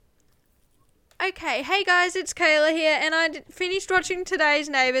Okay, hey guys, it's Kayla here, and I finished watching today's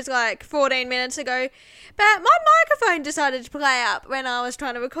Neighbours like 14 minutes ago, but my microphone decided to play up when I was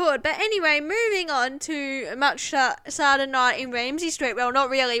trying to record. But anyway, moving on to much sadder night in Ramsay Street. Well,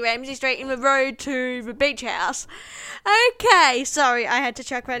 not really Ramsay Street, in the road to the beach house. Okay, sorry, I had to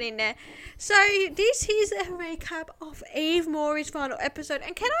chuck that in there. So this is a recap of Eve Morey's final episode,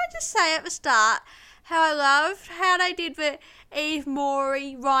 and can I just say at the start how I loved how they did the Eve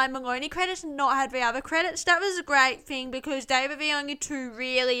Morey, Ryan Maloney credits and not had the other credits. That was a great thing because they were the only two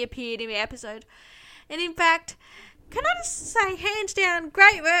really appeared in the episode. And in fact, can I just say, hands down,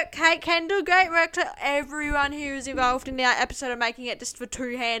 great work, Kate Kendall, great work to everyone who was involved in that episode of making it just for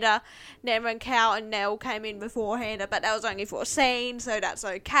two-hander. Then when Cal and Nell came in before-hander, but that was only for a scene, so that's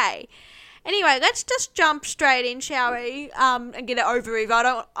okay. Anyway, let's just jump straight in, shall we? And get it over with.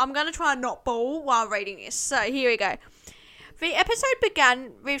 I'm going to try and not bawl while reading this. So here we go. The episode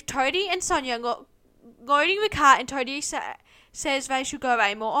began with Toadie and Sonia loading the car, and Toadie says they should go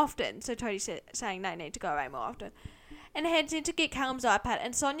away more often. So Toadie's saying they need to go away more often. And heads in to get Callum's iPad,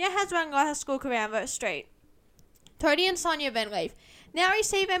 and Sonia has run Lassgook around the street. Toadie and Sonia then leave. Now we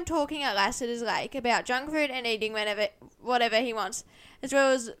see them talking at Lassiter's Lake about junk food and eating whatever he wants, as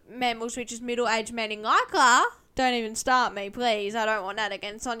well as mammals, which is middle-aged men in lycra. Don't even start me, please. I don't want that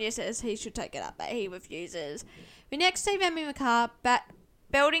again. Sonia says he should take it up, but he refuses. We next see them in the car,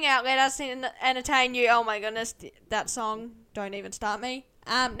 belting out, "Let us entertain you." Oh my goodness, that song. Don't even start me.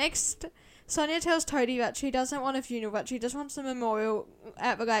 Next, Sonia tells Toadie that she doesn't want a funeral, but she just wants a memorial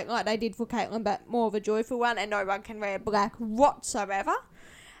at the lake like they did for Caitlin, but more of a joyful one, and no one can wear black whatsoever.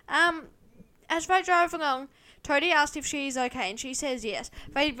 As they drive along, Toadie asks if she is okay, and she says yes.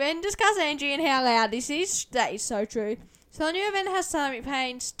 They then discuss Angie and how loud this is. That is so true. Sonia then has stomach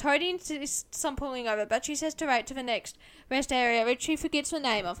pains. Toadie insists on pulling over, but she says to wait to the next rest area, which she forgets the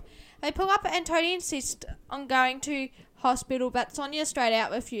name of. They pull up, and Toadie insists on going to hospital, but Sonia straight out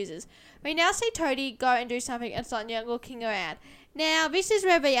refuses. We now see Toadie go and do something, and Sonia looking around. Now, this is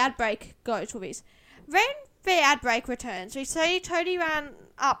where the ad break goes for this. When the ad break returns, we see Toadie run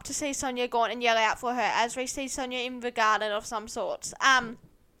up to see Sonia gone and yell out for her, as we see Sonia in the garden of some sorts.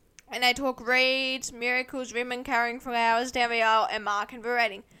 And they talk reeds, miracles, women carrying flowers down the aisle, and Mark and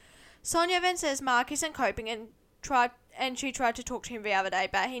Vereading. Sonia then says Mark isn't coping and she tried to talk to him the other day,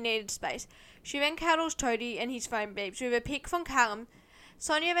 but he needed space. She then cuddles Toadie and his phone beeps with a pic from Callum.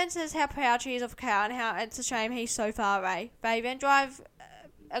 Sonia then says how proud she is of Cal and how it's a shame he's so far away. They then drive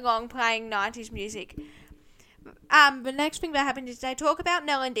along playing 90s music. The next thing that happens is they talk about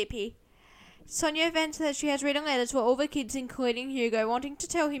Nell and Dippy. Sonia then says she has written letters for all the kids, including Hugo, wanting to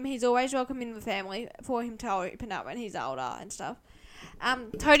tell him he's always welcome in the family for him to open up when he's older and stuff.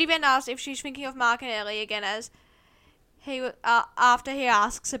 Toadie then asks if she's thinking of Mark and Ellie again, as he after he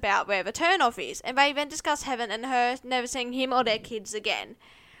asks about where the turn-off is, and they then discuss Heaven and her never seeing him or their kids again.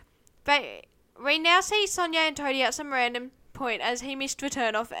 We now see Sonia and Toadie at some random point as he missed the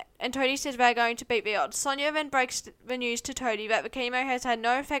turn-off, and Toadie says they're going to beat the odds. Sonia then breaks the news to Toadie that the chemo has had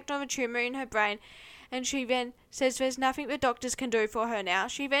no effect on the tumour in her brain, and she then says there's nothing the doctors can do for her now.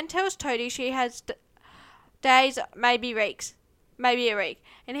 She then tells Toadie she has days, maybe weeks, maybe a week,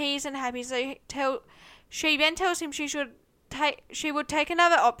 and he isn't happy, so she then tells him she would take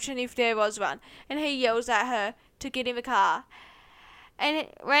another option if there was one, and he yells at her to get in the car. And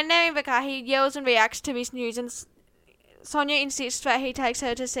when they're in the car, he yells and reacts to this news, and Sonia insists that he takes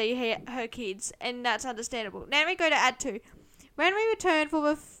her to see her kids, and that's understandable. Now we go to ad 2. When we return for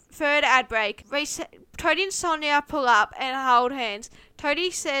the third ad break, Toadie and Sonia pull up and hold hands.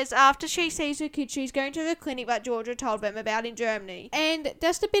 Toadie says after she sees her kids, she's going to the clinic that Georgia told them about in Germany. And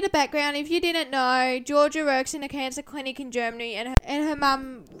just a bit of background, if you didn't know, Georgia works in a cancer clinic in Germany, and her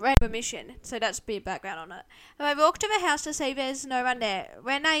mum ran a mission. So that's a bit of background on it. And they walk to the house to see there's no one there.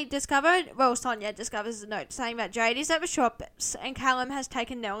 When they Sonia discovers a note saying that Jade is at the shops and Callum has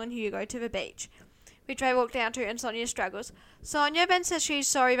taken Nell and Hugo to the beach, which they walk down to, and Sonia struggles. Sonia then says she's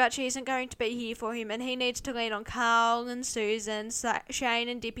sorry that she isn't going to be here for him, and he needs to lean on Carl and Susan, Shane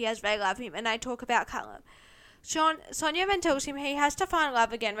and Dippy as they love him, and they talk about Callum. Sonia then tells him he has to find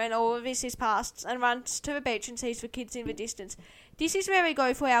love again when all of this is past, and runs to the beach and sees the kids in the distance. This is where we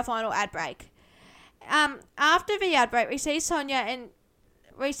go for our final ad break. After the ad break, we see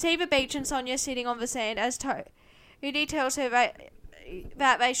the beach and Sonia sitting on the sand as Toadie tells her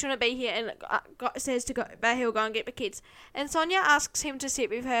that they shouldn't be here, and says that he'll go and get the kids. And Sonia asks him to sit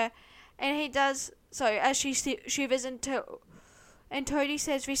with her, and he does so as she shivers and Toadie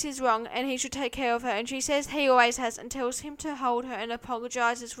says this is wrong and he should take care of her, and she says he always has, and tells him to hold her and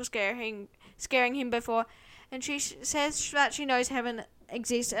apologises for scaring him before. And she says that she knows Heaven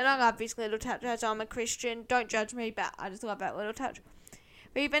exist, and I love this little touch as I'm a Christian. Don't judge me, but I just love that little touch.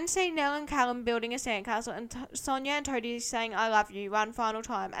 We even see Nell and Callum building a sandcastle, and Sonia and Toadie saying "I love you" one final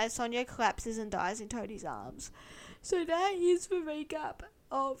time as Sonia collapses and dies in Toadie's arms. So that is the recap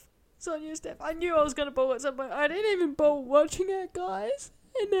of Sonia's death. I knew I was going to bawl at some point. I didn't even bawl watching it, guys.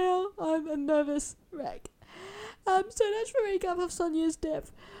 And now I'm a nervous wreck. So that's the recap of Sonia's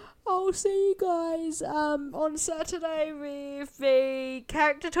death. I'll see you guys on Saturday with the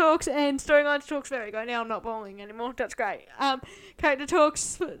character talks and storylines talks. There we go. Now I'm not bowling anymore. That's great. Character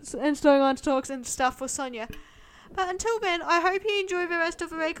talks and storylines talks and stuff for Sonia. But until then, I hope you enjoy the rest of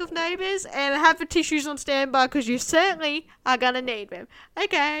the week of Neighbours and have the tissues on standby because you certainly are going to need them.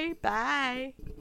 Okay, bye.